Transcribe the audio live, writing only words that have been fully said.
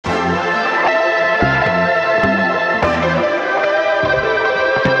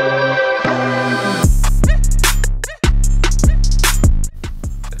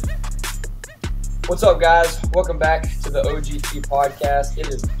What's up, guys? Welcome back to the OGT podcast. It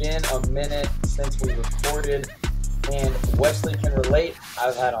has been a minute since we recorded, and Wesley can relate.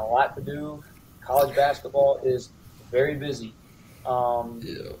 I've had a lot to do. College basketball is very busy.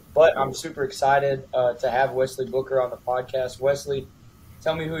 But I'm super excited to have Wesley Booker on the podcast. Wesley,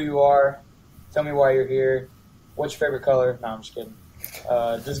 tell me who you are. Tell me why you're here. What's your favorite color? No, I'm just kidding.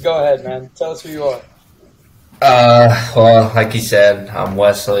 Just go ahead, man. Tell us who you are. Well, like you said, I'm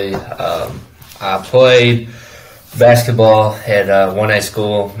Wesley. I played basketball at 1A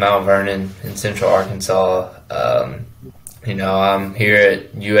school, Mount Vernon in Central Arkansas. I'm here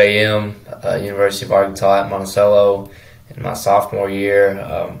at UAM, University of Arkansas at Monticello in my sophomore year.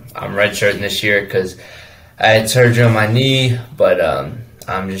 I'm redshirting this year because I had surgery on my knee, but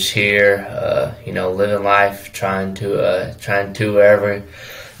I'm just here, living life, trying to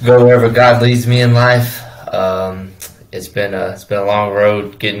go wherever God leads me in life. It's been a long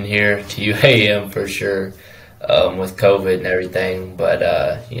road getting here to UAM for sure, with COVID and everything. But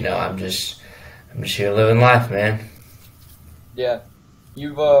I'm just here living life, man. Yeah,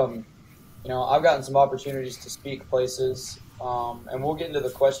 you've I've gotten some opportunities to speak places, and we'll get into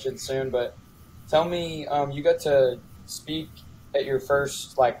the questions soon. But tell me, you got to speak at your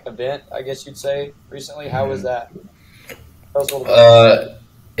first event, I guess you'd say, recently. How was that? Tell us a little bit.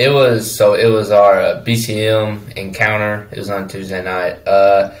 It was our BCM encounter. It was on Tuesday night.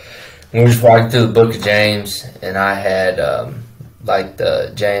 We were just walking through the book of James, and I had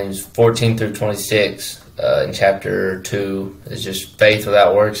the James 14 through 26 in chapter 2 is just faith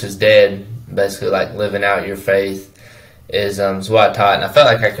without works is dead. Basically, living out your faith is what I taught, and I felt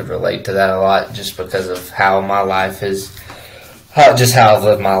like I could relate to that a lot just because of how my life is, how I've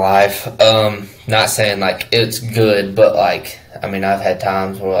lived my life. Not saying it's good, but I've had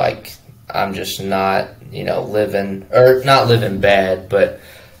times where I'm just not, not living bad, but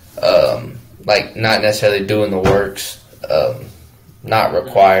not necessarily doing the works, not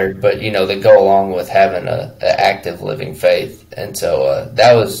required, but they go along with having a active living faith. And so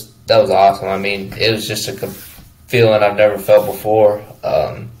that was awesome. It was just a feeling I've never felt before.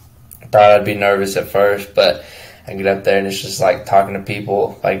 Thought I'd be nervous at first, but I get up there and it's just talking to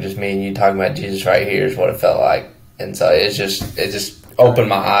people, just me and you talking about Jesus right here is what it felt like. And so it just opened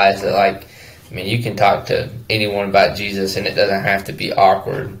my eyes that you can talk to anyone about Jesus and it doesn't have to be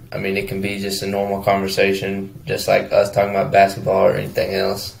awkward. It can be just a normal conversation, just like us talking about basketball or anything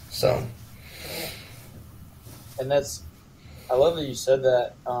else. So, and I love that you said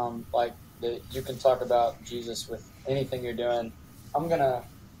that, that you can talk about Jesus with anything you're doing. I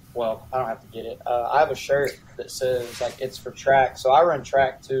don't have to get it. I have a shirt that says it's for track. So I run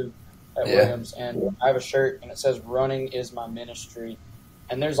track too at Williams, and I have a shirt and it says running is my ministry.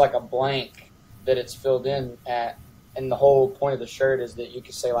 And there's a blank that it's filled in at, and the whole point of the shirt is that you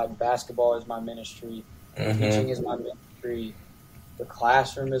could say basketball is my ministry, teaching is my ministry, the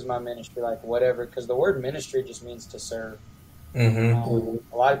classroom is my ministry, whatever, because the word ministry just means to serve. A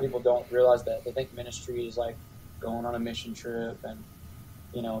lot of people don't realize that. They think ministry is going on a mission trip and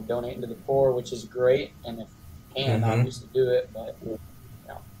donating to the poor, which is great, and if you can, obviously do it, but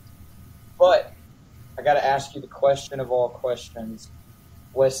But I got to ask you the question of all questions.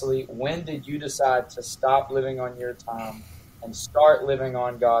 Wesley, when did you decide to stop living on your time and start living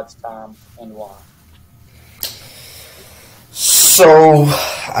on God's time, and why? So,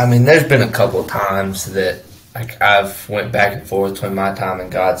 there's been a couple times that I've went back and forth between my time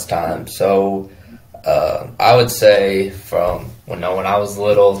and God's time. So, I would say from when I was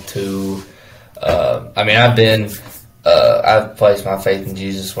little to, I've placed my faith in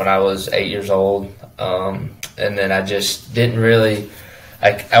Jesus when I was 8 years old, and then I just didn't really,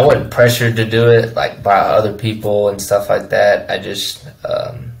 I wasn't pressured to do it, by other people and stuff like that. I just,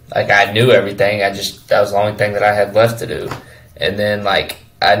 I knew everything. That was the only thing that I had left to do. And then,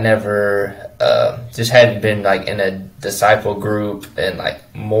 I never, just hadn't been, in a disciple group and,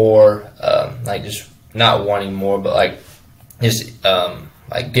 more, just not wanting more, but, just,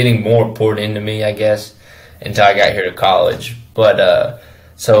 getting more poured into me, I guess, until I got here to college. But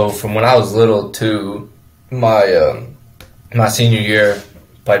so from when I was little to my senior year,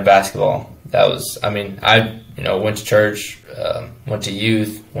 played basketball. That was, I went to church, went to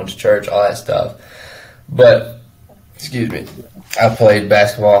youth, went to church, all that stuff. But I played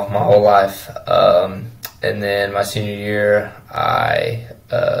basketball my whole life. And then my senior year, I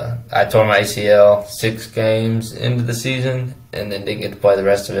tore my ACL 6 games into the season, and then didn't get to play the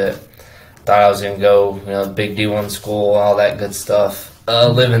rest of it. Thought I was going to go, big D1 school, all that good stuff,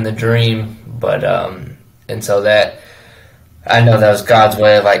 living the dream. But, and so that, I know that was God's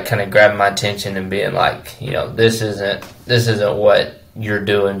way of kind of grabbing my attention and being this isn't what you're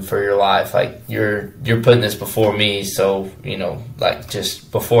doing for your life. Like you're putting this before me, so like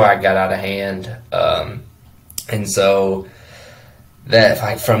just before I got out of hand. And so that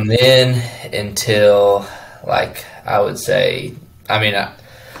like from then until like I would say,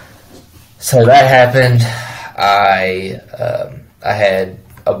 so that happened. I had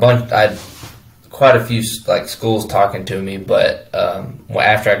quite a few like schools talking to me, but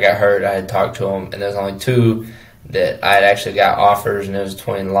after I got hurt, I had talked to them, and there's only two that I had actually got offers, and it was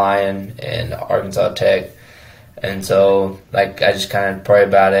between Lyon and Arkansas Tech. And so, like, I just kind of pray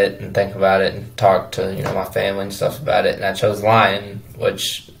about it and think about it and talk to, my family and stuff about it. And I chose Lyon,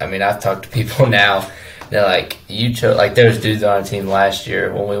 which, I've talked to people now. They're like, you chose, like, there was dudes on our team last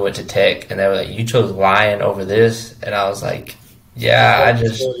year when we went to Tech, and they were like, you chose Lyon over this? And I was like, yeah,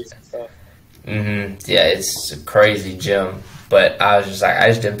 yeah, it's a crazy gym. But I was just like, I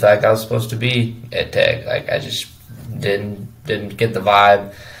just didn't feel like I was supposed to be at Tech. Like, I just didn't get the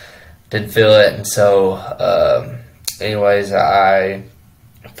vibe. Didn't feel it, and so anyways, I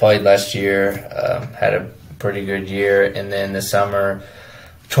played last year, had a pretty good year, and then the summer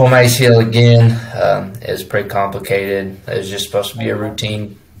tore my ACL again. It was pretty complicated. It was just supposed to be a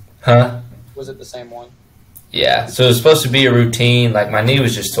routine. Huh? Was it the same one? Yeah, so it was supposed to be a routine. Like, my knee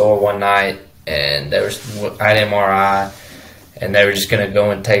was just sore one night, and I had MRI, and they were just going to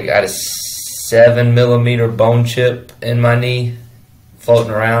go and I had a 7-millimeter bone chip in my knee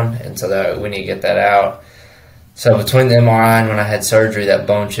floating around, and so we need to get that out. So between the MRI and when I had surgery, that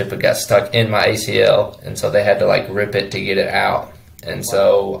bone chip had got stuck in my ACL, and so they had to like rip it to get it out. And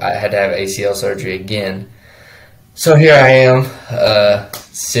so I had to have ACL surgery again. So here I am,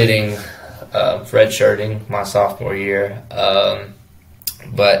 sitting, redshirting my sophomore year.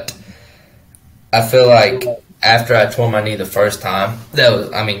 But I feel like after I tore my knee the first time,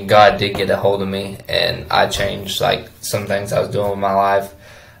 God did get a hold of me, and I changed like some things I was doing with my life.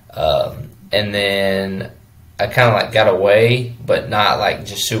 And then I kind of like got away, but not like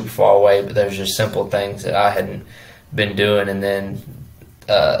just super far away, but there's just simple things that I hadn't been doing. And then,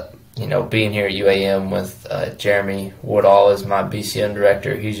 being here at UAM with Jeremy Woodall as my BCM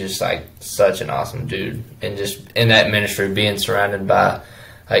director, he's just like such an awesome dude. And just in that ministry, being surrounded by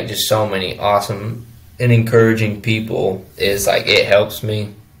like just so many awesome and encouraging people is like, it helps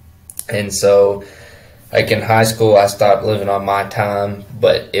me. And so like in high school, I stopped living on my time,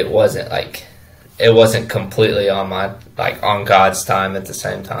 but it wasn't completely on on God's time at the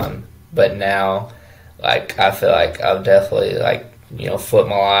same time. But now, like, I feel like I've definitely flipped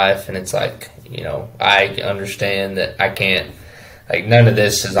my life, and it's like, I understand that I can't, like, none of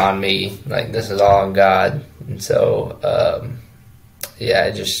this is on me. Like, this is all on God. And so,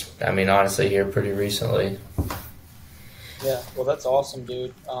 yeah, honestly, here pretty recently. Yeah, well, that's awesome,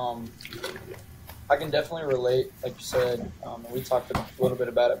 dude. I can definitely relate, like you said. We talked a little bit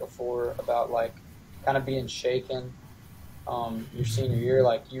about it before, about like kind of being shaken. Your senior year,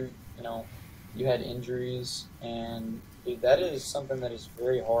 like you had injuries, and dude, that is something that is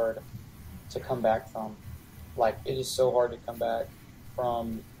very hard to come back from. Like, it is so hard to come back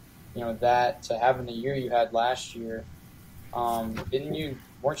from, that to having the year you had last year.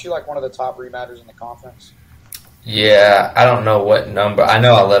 Weren't you like one of the top rebounders in the conference? Yeah, I don't know what number. I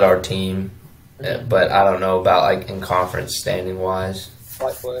know I led our team, but I don't know about like in conference standing wise.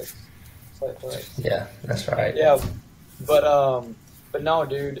 Slight flex. Yeah, that's right. Yeah, but no,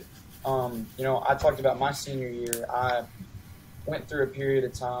 dude. I talked about my senior year. I went through a period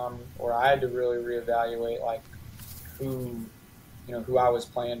of time where I had to really reevaluate like who I was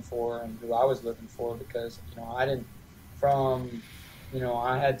playing for and who I was looking for, because I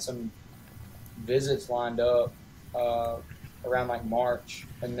had some visits lined up around like March,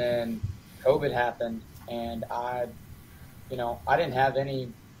 and then COVID happened, and I didn't have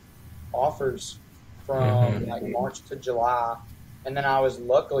any offers from like March to July, and then I was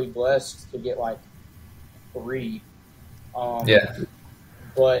luckily blessed to get like 3.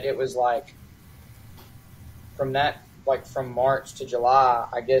 But it was like from March to July,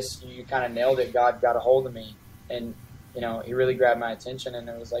 I guess you kind of nailed it. God got a hold of me, and he really grabbed my attention, and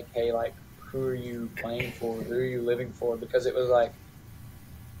it was like, hey, like, who are you playing for? Who are you living for? Because it was like,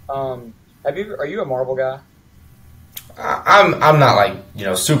 are you a Marvel guy? I'm not like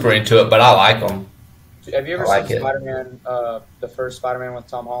super into it, but I like them. Have you ever seen Spider-Man, the first Spider-Man with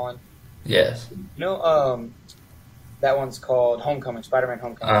Tom Holland? Yes. That one's called Homecoming, Spider-Man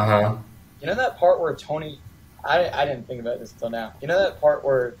Homecoming. Uh-huh. You know that part where I didn't think about this until now. You know that part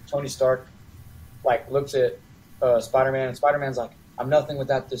where Tony Stark like looks at Spider-Man, and Spider-Man's like, I'm nothing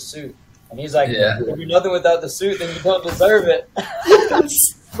without this suit. And he's like, if you're nothing without the suit, then you don't deserve it.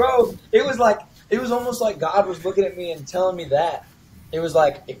 Bro, it was almost like God was looking at me and telling me that. it was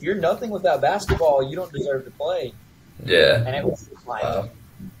like, if you're nothing without basketball, you don't deserve to play. Yeah. And it was like,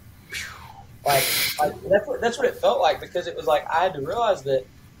 like that's what it felt like, because it was like I had to realize that,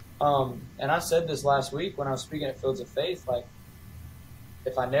 and I said this last week when I was speaking at Fields of Faith, like,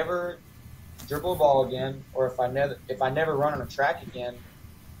 if I never dribble a ball again, or if I never run on a track again,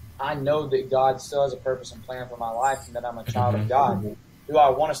 I know that God still has a purpose and plan for my life, and that I'm a child of God. Do I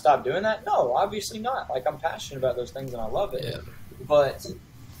want to stop doing that? No, obviously not. Like, I'm passionate about those things and I love it. Yeah. But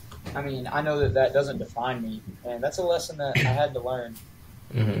I mean, I know that doesn't define me, and that's a lesson that I had to learn.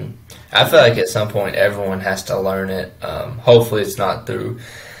 Mm-hmm. I feel like at some point everyone has to learn it. Hopefully it's not through,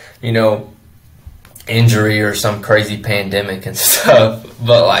 injury or some crazy pandemic and stuff.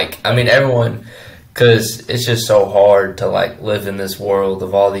 But, like, I mean, everyone, because it's just so hard to, like, live in this world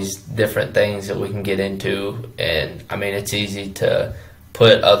of all these different things that we can get into. And, I mean, it's easy to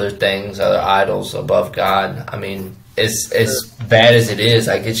put other things, other idols above God. I mean, as bad as it is,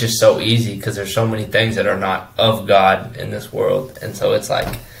 like, it's just so easy because there's so many things that are not of God in this world. And so it's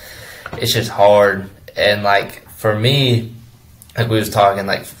like, it's just hard. And, like, for me, like we was talking,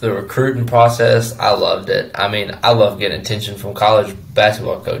 like, the recruiting process, I loved it. I mean, I love getting attention from college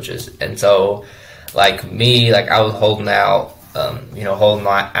basketball coaches. And so, like, me, like, I was holding out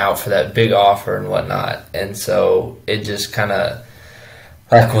for that big offer and whatnot. And so it just kind of,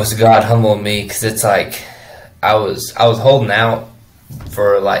 like, was God humbling me, because it's like I was holding out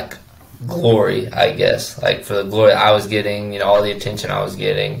for, like, glory, I guess, like, for the glory I was getting, all the attention I was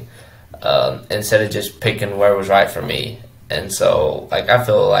getting, instead of just picking where was right for me. And so, like, I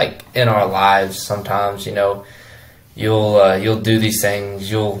feel like in our lives sometimes, you'll do these things,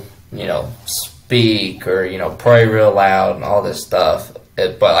 you'll speak or pray real loud and all this stuff,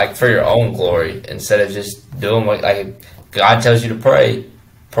 but, like, for your own glory, instead of just doing what, like, God tells you to pray.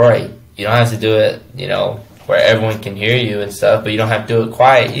 You don't have to do it, where everyone can hear you and stuff, but you don't have to do it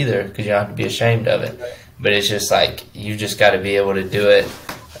quiet either, because you don't have to be ashamed of it. But it's just like, you just got to be able to do it,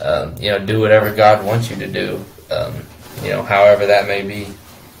 do whatever God wants you to do, however that may be.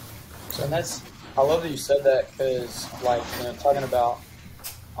 So, and I love that you said that, because, like, talking about,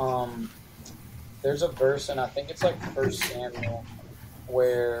 there's a verse, and I think it's like 1 Samuel,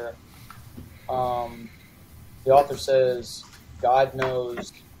 where the author says, God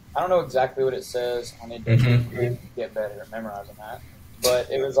knows. I don't know exactly what it says. I need to get better at memorizing that. But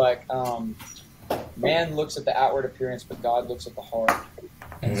it was like, man looks at the outward appearance, but God looks at the heart.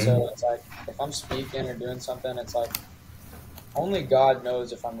 And so it's like, if I'm speaking or doing something, it's like, only God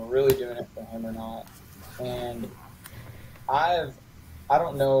knows if I'm really doing it for Him or not. And I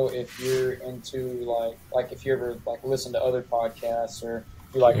don't know if you're into, like if you ever, like, listen to other podcasts, or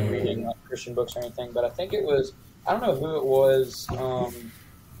you like reading, like, Christian books or anything, but I think it was, I don't know who it was,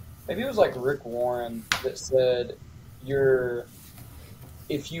 maybe it was like Rick Warren, that said,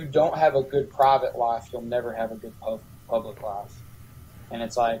 if you don't have a good private life, you'll never have a good public life. And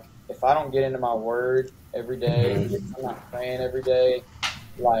it's like, if I don't get into my word every day, if I'm not praying every day,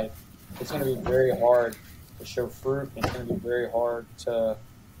 like, it's going to be very hard to show fruit. It's going to be very hard to,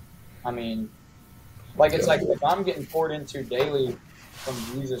 I mean, like, it's like, if I'm getting poured into daily from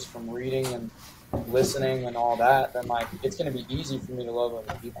Jesus, from reading and listening and all that, then, like, it's going to be easy for me to love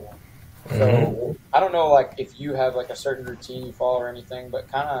other people. So I don't know, like, if you have, like, a certain routine you follow or anything,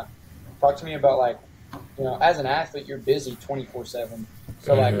 but kind of talk to me about, like, as an athlete, you're busy 24/7.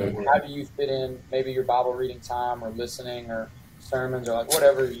 So, like, how do you fit in maybe your Bible reading time, or listening, or sermons, or, like,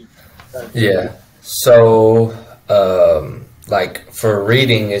 whatever you try to do? Yeah. So, like, for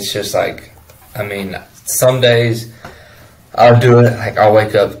reading, it's just like, I mean, some days I'll do it, like, I'll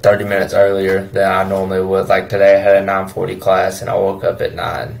wake up 30 minutes earlier than I normally would. Like, today I had a 9:40 class, and I woke up at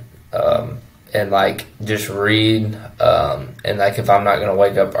 9. And, like, just read. And, like, if I'm not going to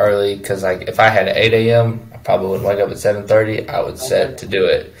wake up early, because, like, if I had 8 a.m., I probably wouldn't wake up at 7:30. I would set to do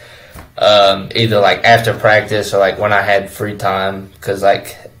it. Either, like, after practice, or, like, when I had free time, because,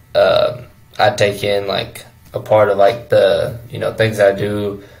 like, I take in, like, a part of, like, the, things I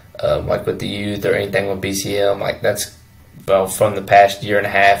do, like, with the youth or anything with BCM. Like, that's, well, from the past year and a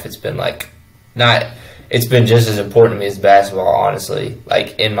half, it's been, like, it's been just as important to me as basketball, honestly.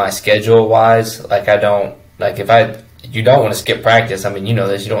 Like, in my schedule wise, like, I don't, like, you don't want to skip practice. I mean, you know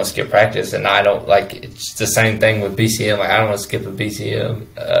this, you don't want to skip practice, and I don't, like, it's the same thing with BCM. Like, I don't want to skip a BCM.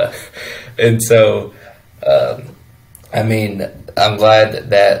 And so, I mean, I'm glad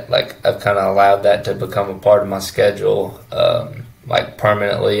that, like, I've kind of allowed that to become a part of my schedule, like,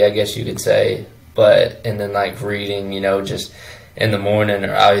 permanently, I guess you could say. And then, like, reading, just in the morning,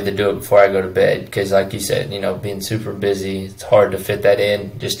 or I'll either do it before I go to bed, because, like you said, being super busy, it's hard to fit that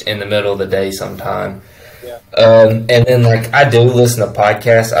in just in the middle of the day sometime. Yeah. And then like I do listen to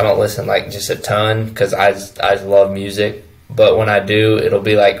podcasts. I don't listen like just a ton because I love music. But when I do, it'll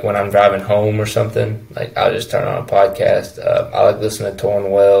be like when I'm driving home or something. Like I'll just turn on a podcast. I like listening to Torn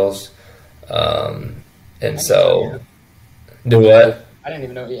Wells. And so do what? I didn't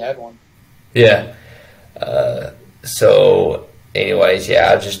even know he had one. Yeah. So anyways,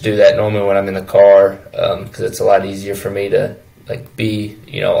 yeah, I just do that normally when I'm in the car because it's a lot easier for me to like be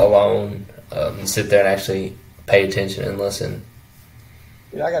alone and sit there and actually pay attention and listen.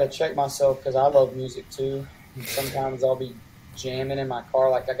 Dude, I gotta check myself because I love music too. And sometimes I'll be jamming in my car,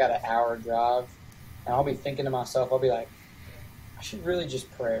 like I got an hour drive, and I'll be thinking to myself, I'll be like, I should really just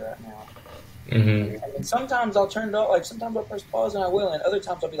pray right now. Mm-hmm. And sometimes I'll turn it off, like sometimes I'll press pause and I will, and other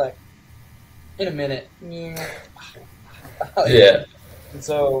times I'll be like, in a minute. Yeah. And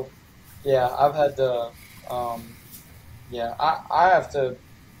so, yeah, I've had to, I have to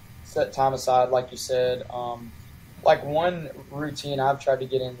set time aside, like you said. Like one routine I've tried to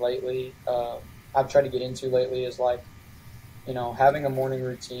get into lately is like, having a morning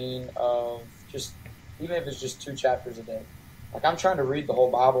routine of just, even if it's just 2 chapters a day. Like I'm trying to read the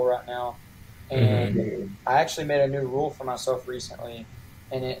whole Bible right now, and I actually made a new rule for myself recently,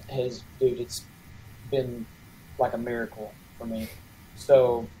 and it's been like a miracle for me.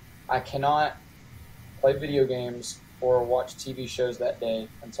 So I cannot play video games or watch TV shows that day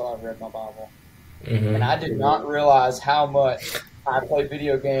until I've read my Bible. Mm-hmm. And I did not realize how much I play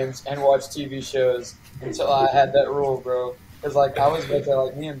video games and watch TV shows until I had that rule, bro. Because like I was about to,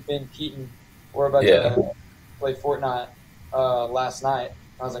 like me and Ben Keaton were about to play Fortnite last night.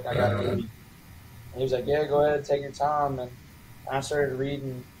 I was like, I got to read. And he was like, yeah, go ahead, take your time. And I started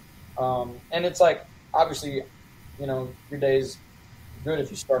reading. And it's like, obviously, your day's good if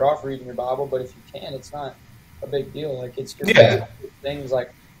you start off reading your Bible, but if you can, it's not a big deal. Like it's just things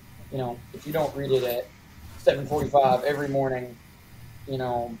like, if you don't read it at 7:45 every morning,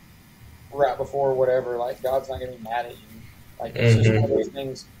 right before whatever, like God's not gonna be mad at you. Like it's just one of those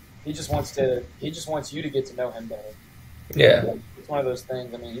things. He just wants you to get to know Him better. Yeah. Like, it's one of those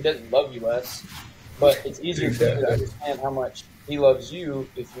things. I mean, He doesn't love you less, but it's easier for you to understand how much He loves you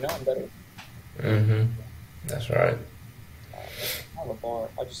if you know Him better. Mm-hmm. That's right. I have a bar.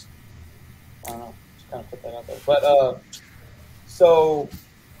 I don't know. Just kind of put that out there. But so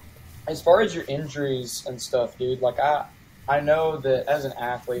as far as your injuries and stuff, dude, like I know that as an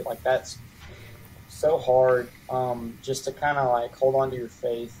athlete, like that's so hard, just to kind of like hold on to your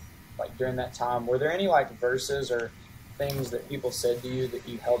faith, like during that time. Were there any like verses or things that people said to you that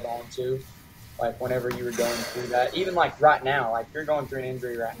you held on to, like whenever you were going through that? Even like right now, like you're going through an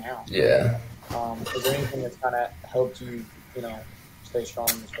injury right now. Yeah. Is there anything that's kind of helped you, stay strong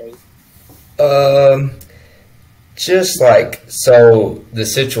in your faith? Just like, so the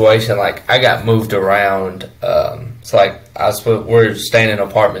situation, like I got moved around. So like we're staying in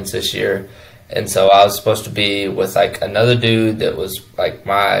apartments this year. And so I was supposed to be with like another dude that was like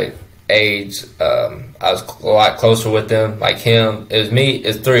my age. I was a lot closer with them, like him. It was me.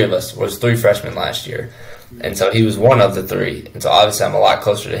 It's 3 of us. It was 3 freshmen last year. And so he was one of the 3. And so obviously I'm a lot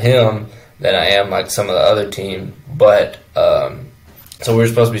closer to him than I am like some of the other team. But, so we were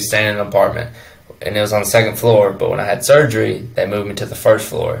supposed to be staying in an apartment. And it was on the 2nd floor, but when I had surgery, they moved me to the 1st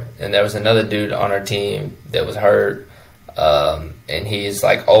floor. And there was another dude on our team that was hurt, and he's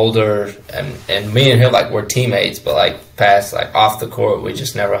like older, and me and him like we're teammates, but like past like off the court, we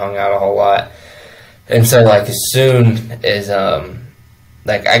just never hung out a whole lot. And so like as soon as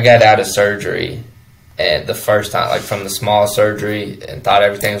like I got out of surgery, and the first time like from the small surgery, and thought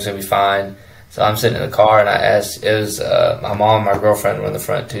everything was gonna be fine. So I'm sitting in the car, and I asked, it was my mom and my girlfriend were in the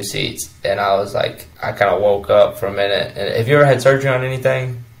front 2 seats, and I was like, I kind of woke up for a minute. And have you ever had surgery on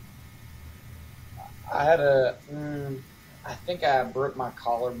anything? I had I think I broke my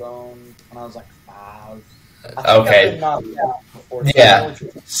collarbone when I was like 5. Okay. Yeah.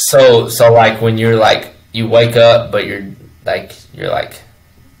 So like when you're like, you wake up, but you're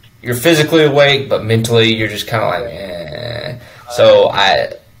physically awake, but mentally you're just kind of like, eh. So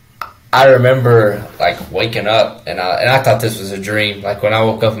I remember like waking up, and I thought this was a dream. Like when I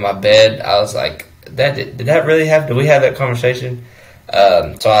woke up in my bed, I was like, did that really happen? Did we have that conversation?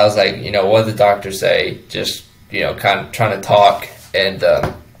 So I was like, what did the doctor say? Just, kind of trying to talk, and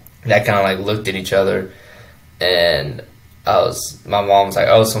that kind of like looked at each other, and my mom was like,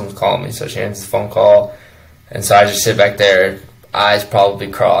 oh, someone's calling me. So she answers the phone call, and so I just sit back there, eyes probably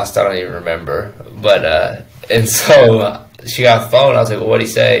crossed. I don't even remember. But, and so she got the phone. I was like, well, what'd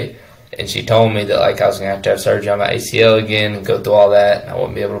he say? And she told me that like I was going to have surgery on my ACL again and go through all that, and I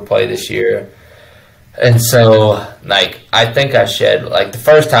wouldn't be able to play this year. And so, like, I think I shed, like, the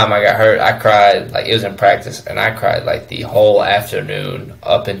first time I got hurt, I cried, like, it was in practice, and I cried, like, the whole afternoon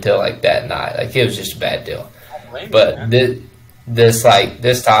up until, like, that night. Like, it was just a bad deal. I blame you, But man. this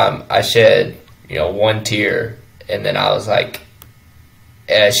time I shed, one tear, and then I was like,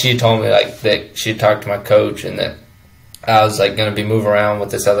 she told me, like, that she talked to my coach, and that I was, like, going to be moving around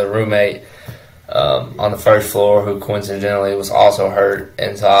with this other roommate on the first floor who coincidentally was also hurt.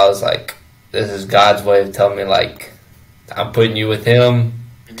 And so I was like, this is God's way of telling me, like, I'm putting you with him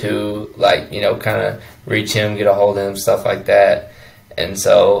to, like, kind of reach him, get a hold of him, stuff like that. And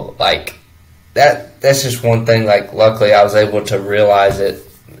so, like, that's just one thing. Like, luckily I was able to realize it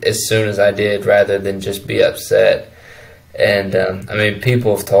as soon as I did rather than just be upset. And, I mean,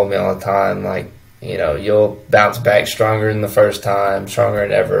 people have told me all the time, like, you'll bounce back stronger than the first time, stronger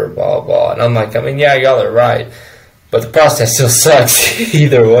than ever, blah, blah. And I'm like, I mean, yeah, y'all are right. But the process still sucks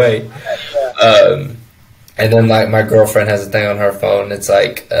either way. And then, like, my girlfriend has a thing on her phone. It's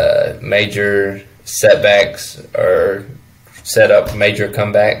like major setbacks or set up major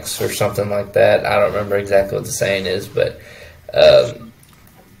comebacks or something like that. I don't remember exactly what the saying is, but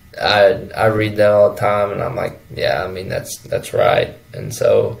I read that all the time, and I'm like, yeah, I mean, that's right. And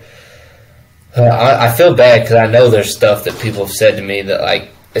so I feel bad because I know there's stuff that people have said to me that, like,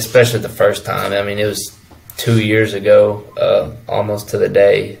 especially the first time. I mean, it was 2 years ago, almost to the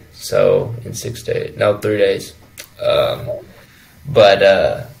day. So in 6 days, no, 3 days.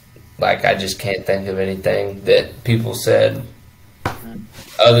 But like, I just can't think of anything that people said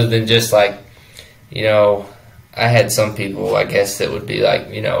other than just like, I had some people, I guess, that would be like,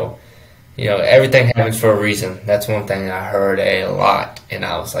 everything happens for a reason. That's one thing I heard a lot, and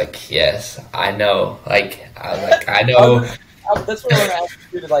I was like, yes, I know. Like, I know. That's what I want to ask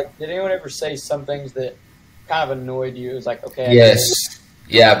you. Like, did anyone ever say some things that kind of annoyed you? It was like, okay, Yes.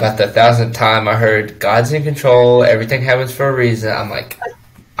 Yeah, about the 1,000th time I heard God's in control, everything happens for a reason. I'm like,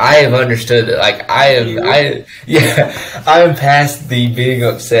 I have understood it. Like, I am past the being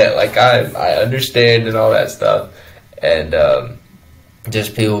upset. Like, I understand and all that stuff. And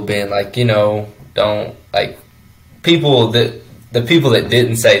just people being like, don't, like, the people that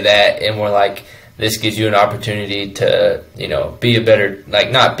didn't say that and were like, this gives you an opportunity to, be a better, like,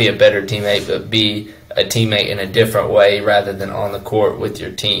 not be a better teammate, but be a teammate in a different way rather than on the court with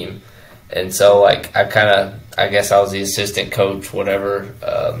your team. And so, like, I guess I was the assistant coach, whatever.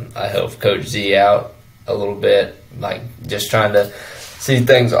 I helped Coach Z out a little bit, like, just trying to see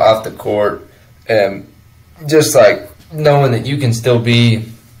things off the court and just, like, knowing that you can still be,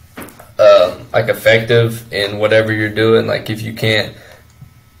 like, effective in whatever you're doing. Like, if you can't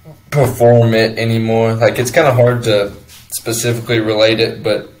perform it anymore, like, it's kind of hard to specifically relate it,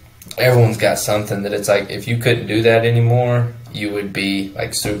 but everyone's got something that it's like, if you couldn't do that anymore, you would be,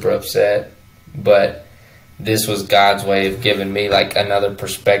 like, super upset. But this was God's way of giving me, like, another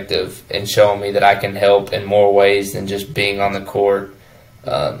perspective and showing me that I can help in more ways than just being on the court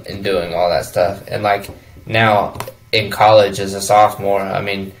and doing all that stuff. And, like, now in college as a sophomore, I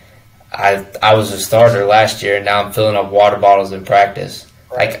mean, I was a starter last year, and now I'm filling up water bottles in practice.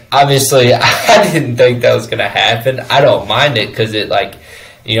 Like, obviously, I didn't think that was going to happen. I don't mind it because it, like,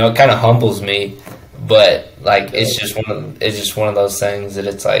 it kind of humbles me, but, like, it's just one of those things that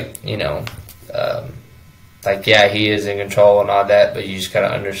it's like, like, yeah, he is in control and all that, but you just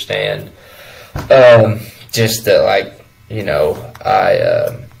gotta understand, just that, like,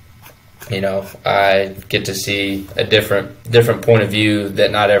 I get to see a different point of view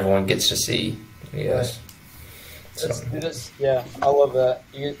that not everyone gets to see. Yes. Yeah, I love that.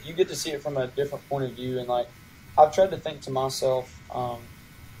 You get to see it from a different point of view, and, like, I've tried to think to myself, I'm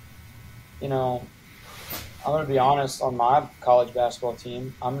going to be honest, on my college basketball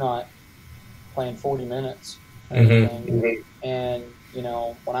team, I'm not playing 40 minutes. Mm-hmm. And,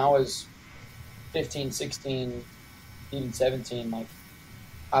 when I was 15, 16, even 17, like,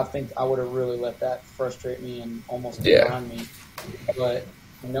 I think I would have really let that frustrate me and almost define me. But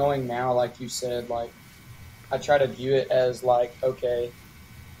knowing now, like you said, like, I try to view it as, like, okay,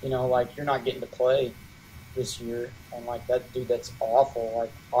 like, you're not getting to play this year, and, like, that's awful.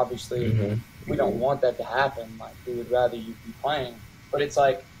 Like, obviously, we don't want that to happen. Like, we would rather you be playing. But it's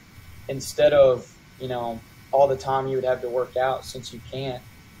like, instead of, all the time you would have to work out, since you can't,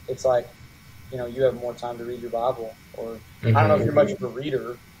 it's like, you have more time to read your Bible. Or, I don't know if you're much of a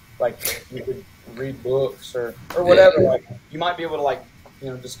reader, like, you could read books or whatever. Like, you might be able to, like,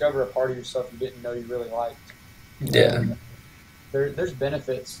 discover a part of yourself you didn't know you really liked. Yeah. There's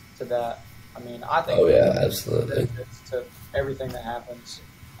benefits to that. I mean, I think absolutely. benefits to everything that happens.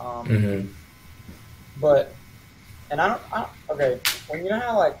 Mm-hmm. But, and okay, when you know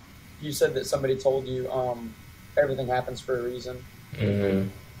how, like, you said that somebody told you everything happens for a reason. Mm-hmm.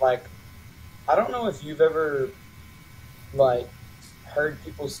 Like, I don't know if you've ever like heard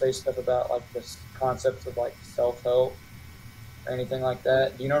people say stuff about like this concept of like self-help or anything like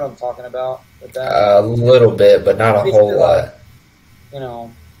that. Do you know what I'm talking about with that? A little bit, but not a Basically, whole like, lot. you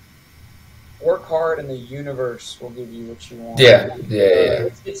know, work hard and the universe will give you what you want. Yeah, yeah.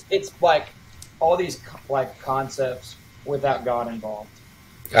 It's like all these like concepts without God involved.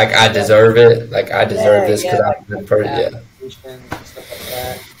 Like I Like, deserve it. Like I deserve this because like I'm a good person. Yeah. affirmations and stuff like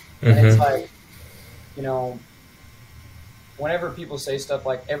that. And it's Mm-hmm. like, you know, whenever people say stuff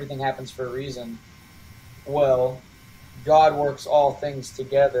like everything happens for a reason, well, God works all things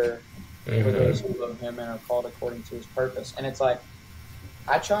together for those Mm-hmm. who love Him and are called according to His purpose. And it's like,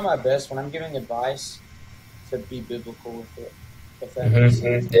 I try my best when I'm giving advice to be biblical with it, if that makes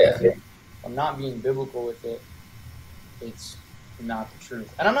sense. Mm-hmm. Yeah. If I'm not being biblical with it, it's not the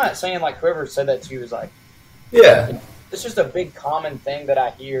truth. And I'm not saying like whoever said that to you is like, Yeah. it's just a big common thing that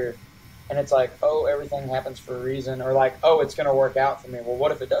I hear. And it's like, oh, everything happens for a reason, or like, oh, it's going to work out for me. Well,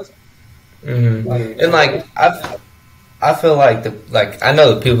 what if it doesn't? Mm-hmm. Like, And like I feel like I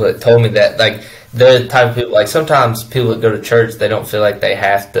know the people that told me that like they're the type of people like sometimes people that go to church they don't feel like they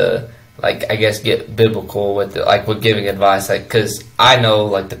have to like I guess get biblical with it, like with giving advice like because I know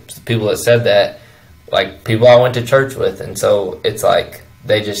like the people that said that like people I went to church with and so it's like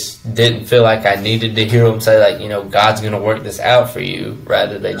they just didn't feel like I needed to hear them say like God's gonna work this out for you,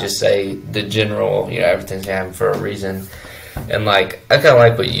 rather they just say the general everything's gonna happen for a reason. And like I kind of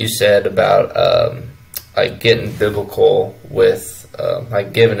like what you said about like getting biblical with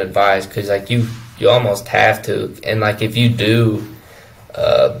like giving advice because like you almost have to, and like if you do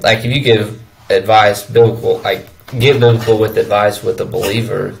like if you give advice biblical like get biblical with advice with a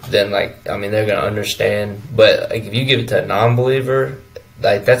believer, then like I mean they're gonna understand. But like if you give it to a non-believer,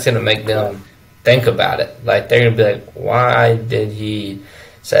 like that's gonna make them think about it. Like they're gonna be like, why did he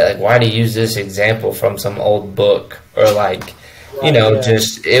say like why do you use this example from some old book, or like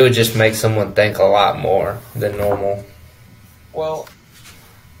just it would just make someone think a lot more than normal. well,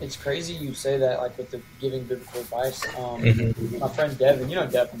 it's crazy you say that, like with the giving biblical advice. Mm-hmm. My friend Devin, you know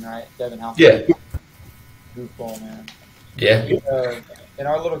Devin, right? Devin House. Yeah. Goofball, man. Yeah. In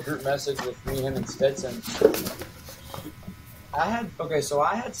our little group message with me, him, and Stetson, I had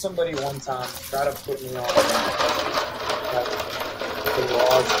somebody one time try to put me on like, the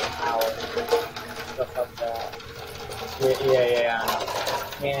laws of power, stuff like that. Yeah.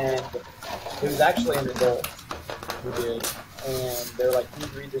 And it was actually an adult who did. And they're like, you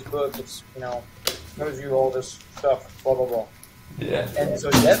read this book, it's, shows you all this stuff, blah, blah, blah. Yeah. And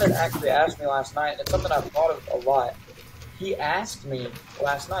so Devin actually asked me last night, and it's something I've thought of a lot. He asked me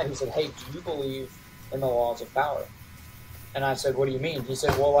last night, he said, hey, do you believe in the laws of power? And I said, what do you mean? He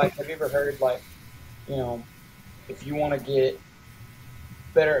said, well, like, have you ever heard, like, if you want to get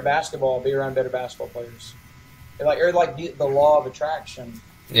better at basketball, be around better basketball players. Or the law of attraction.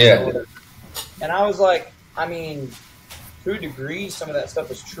 Yeah. And I was like, I mean, to a degree, some of that stuff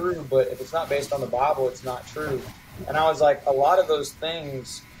is true, but if it's not based on the Bible, it's not true. And I was like, a lot of those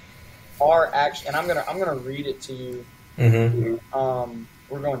things are actually, and I'm gonna read it to you. Mm-hmm.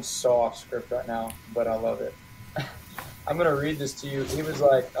 We're going so off script right now, but I love it. I'm gonna read this to you. He was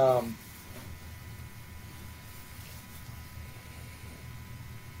like,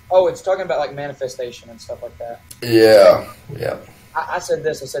 it's talking about like manifestation and stuff like that. Yeah. Yeah. I said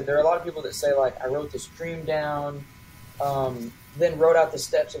this. I said there are a lot of people that say like I wrote this dream down, then wrote out the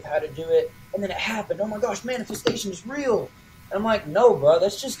steps of how to do it, and then it happened. Oh my gosh, manifestation is real. And I'm like, no, bro,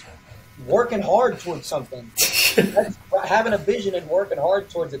 that's just working hard towards something. That's having a vision and working hard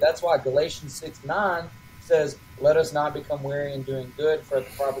towards it. That's why Galatians 6:9 says, let us not become weary in doing good, for at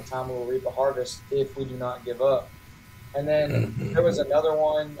the proper time we will reap a harvest if we do not give up. And then there was another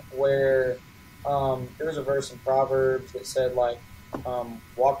one where there was a verse in Proverbs that said like,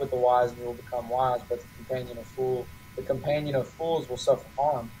 walk with the wise and you will become wise, but the companion of fools will suffer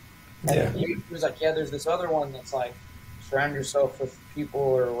harm. And he was like, yeah, there's this other one that's like, surround yourself with people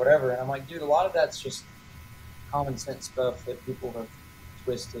or whatever. And I'm like, dude, a lot of that's just common sense stuff that people have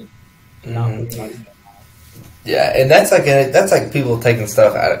twisted. Yeah, and that's like people taking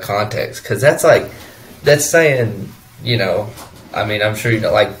stuff out of context, because that's saying, I mean, I'm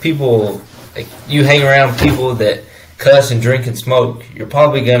sure like people, like you hang around people that cuss and drink and smoke, you're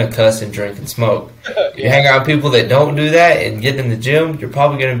probably gonna cuss and drink and smoke. You hang around people that don't do that and get in the gym, you're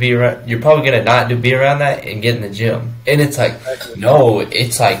probably gonna not be around that and get in the gym. And it's like, no,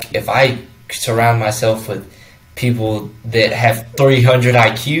 it's like if I surround myself with people that have 300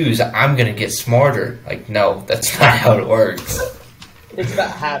 IQs, I'm gonna get smarter. Like, no, that's not how it works. it's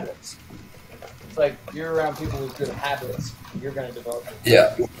about habits. It's like you're around people with good habits, you're going to develop it.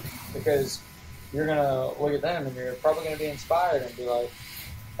 Yeah. Because you're going to look at them and you're probably going to be inspired and be like,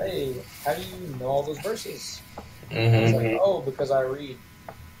 hey, how do you know all those verses? And it's like, oh, because I read.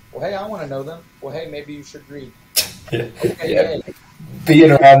 Well, hey, I want to know them. Well, hey, maybe you should read. Yeah. Okay, Yeah. hey.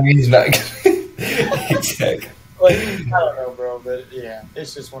 Being around me is not good. Exactly. Like, I don't know, bro, but yeah,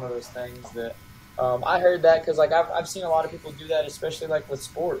 it's just one of those things that I heard that because like I've seen a lot of people do that, especially like with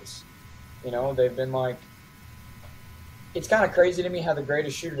sports. You know, they've been like, it's kind of crazy to me how the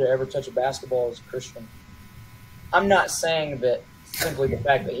greatest shooter to ever touch a basketball is a Christian. I'm not saying that simply the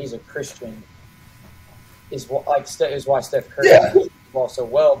fact that he's a Christian is is why Steph Curry plays the ball so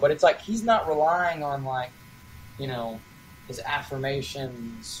well, but it's like he's not relying on like, you know, his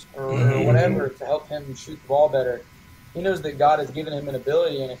affirmations or whatever to help him shoot the ball better. He knows that God has given him an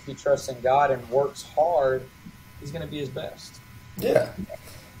ability, and if he trusts in God and works hard, he's going to be his best. Yeah.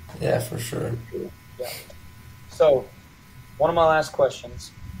 Yeah, for sure. Yeah. So, one of my last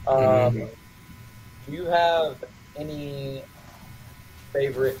questions. Do you have any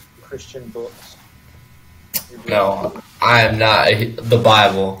favorite Christian books? No, I am not. The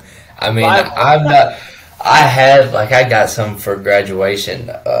Bible. I mean, Bible. I'm not. I have, like, I got some for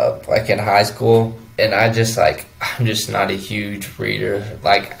graduation, like in high school, and I'm just not a huge reader.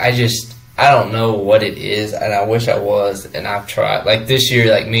 Like, I don't know what it is, and I wish I was, and I've tried. Like, this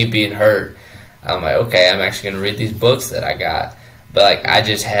year, like, me being hurt, I'm like, okay, I'm actually going to read these books that I got. But, like, I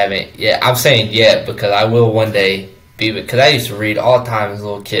just haven't yet. I'm saying yet because I will one day be, because I used to read all the time as a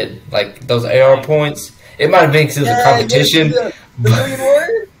little kid. Like, those AR points. It might have been because it was a competition. The million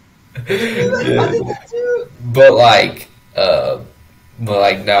word? Yeah. I did that too. But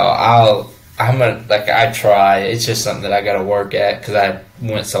no, I try. It's just something that I got to work at because I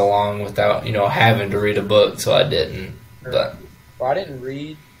went so long without, having to read a book, so I didn't. But I didn't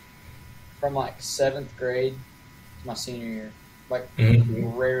read from like 7th grade to my senior year. Like,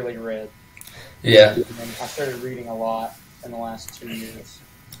 rarely read. Yeah. And I started reading a lot in the last 2 years.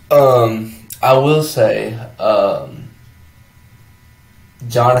 I will say,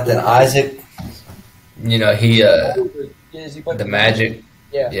 Jonathan Isaac, he the Magic.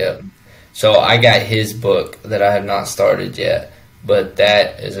 Yeah. So I got his book that I have not started yet, but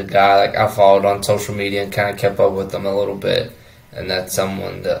that is a guy like I followed on social media and kind of kept up with him a little bit, and that's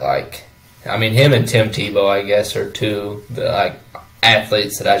someone that him and Tim Tebow, I guess, are two the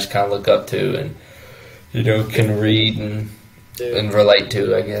athletes that I just kind of look up to and can read and relate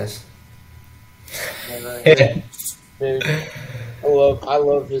to, I guess. Dude, I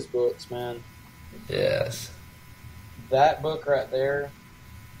love his books, man. Yes. That book right there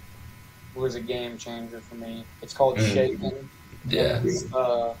was a game changer for me. It's called Shaken. Yeah. It's,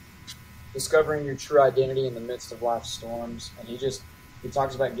 discovering your true identity in the midst of life's storms. And he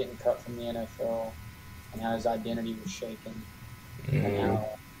talks about getting cut from the NFL and how his identity was shaken. And how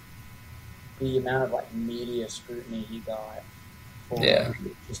the amount of media scrutiny he got for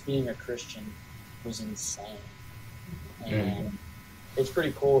just being a Christian was insane. And it's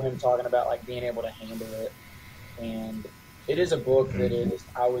pretty cool him talking about being able to handle it. And it is a book that is,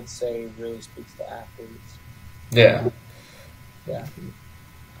 I would say, really speaks to athletes. Yeah. Yeah.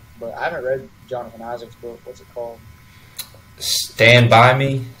 But I haven't read Jonathan Isaac's book. What's it called? Stand By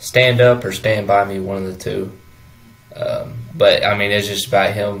Me. Stand Up or Stand By Me, one of the two. But, it's just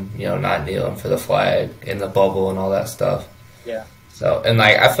about him, not kneeling for the flag in the bubble and all that stuff. Yeah. So, and,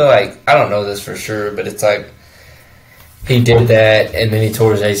 I feel like, I don't know this for sure, but it's he did that, and then he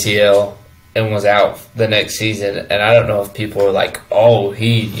tore his ACL and was out the next season. And I don't know if people are like, oh,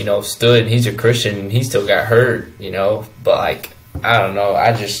 he, stood, he's a Christian, and he still got hurt, But, I don't know.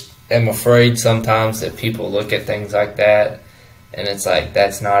 I just am afraid sometimes that people look at things like that, and it's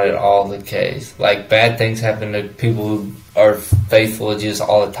that's not at all the case. Bad things happen to people who are faithful to Jesus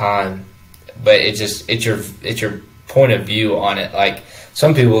all the time, but it's your point of view on it.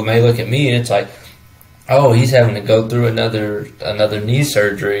 Some people may look at me and it's oh, he's having to go through another knee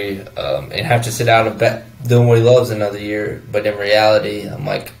surgery and have to sit out of doing what he loves another year. But in reality, I'm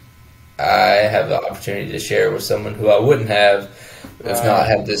I have the opportunity to share with someone who I wouldn't have if not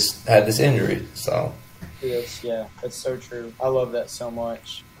had this injury. So it's so true. I love that so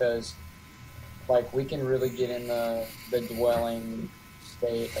much because we can really get in the dwelling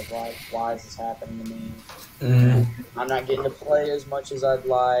state of why is this happening to me? I'm not getting to play as much as I'd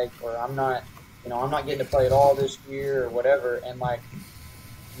like, or I'm not getting to play at all this year or whatever. And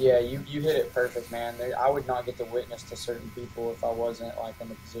Yeah, you hit it perfect, man. I would not get to witness to certain people if I wasn't like in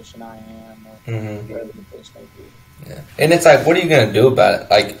the position I am, or Mm-hmm. whatever the case may be. Yeah. And it's like, what are you gonna do about it?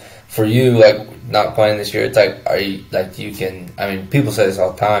 Like for you, like not playing this year, it's like, are you like you can? I mean, people say this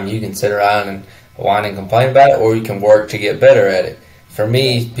all the time. You can sit around and whine and complain about it, or you can work to get better at it. For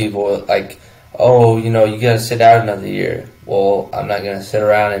me, people like, oh, you gotta sit out another year. Well, I'm not gonna sit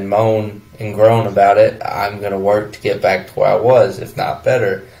around and moan and groan about it. I'm gonna work to get back to where I was, if not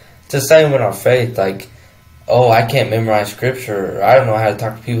better. It's the same with our faith. Like, oh, I can't memorize scripture, or I don't know how to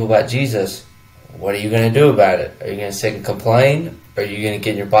talk to people about Jesus. What are you going to do about it? Are you going to sit and complain? Or are you going to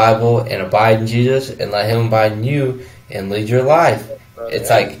get in your Bible and abide in Jesus and let Him abide in you and lead your life? Brother. It's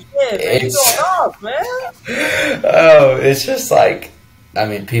like, Yeah, man, you it's, going off, man. oh, it's just like, I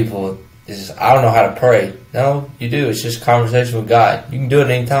mean, people, it's just, I don't know how to pray. No, you do. It's just conversation with God. You can do it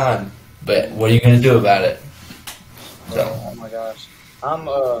anytime. But what are you going to do about it? So, Oh my gosh,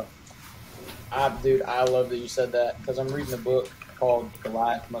 dude, I love that you said that because I'm reading a book called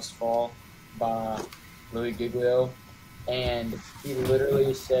Goliath Must Fall by Louis Giglio, and he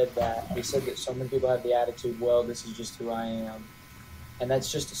literally said that. He said that so many people have the attitude, well, this is just who I am, and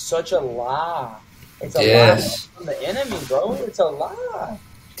that's just such a lie. It's a lie from the enemy, bro. It's a lie.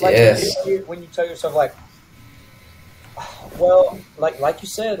 Like when you tell yourself, like, well, like you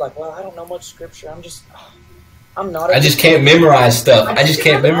said, like, well, I don't know much scripture. I'm not. I just can't memorize stuff. I just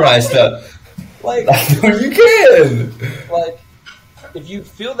can't memorize stuff. Like, you can. Like, if you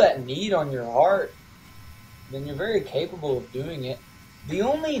feel that need on your heart, then you're very capable of doing it. The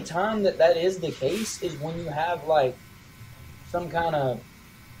only time that is the case is when you have, like, some kind of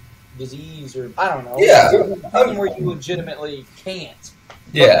disease or, I don't know. Yeah. Something where you legitimately can't.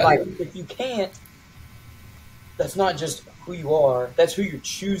 Yeah. But, like, if you can't, that's not just who you are. That's who you're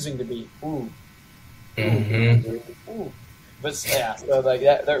choosing to be. Ooh. Mm-hmm. Ooh. But, yeah, so, like,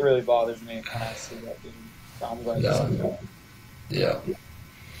 that really bothers me when I see that, dude. So I'm glad you said that. Yeah.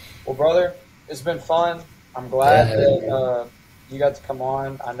 Well, brother, it's been fun. I'm glad that you got to come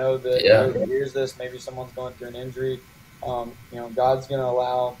on. I know that whoever hears this, maybe someone's going through an injury. God's going to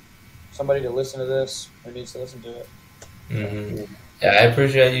allow somebody to listen to this who needs to listen to it. Mm-hmm. Yeah, I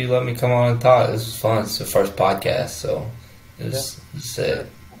appreciate you letting me come on and talk. This was fun. It's the first podcast, so it's it.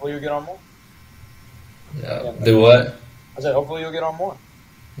 Hopefully you'll get on more. Yeah. Do what? I said, hopefully you'll get on more.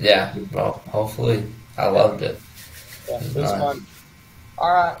 Yeah, well, hopefully. I loved it. Yeah, it was fun.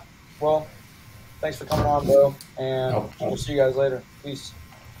 All right. Well, thanks for coming on, bro. And we'll see you guys later. Peace.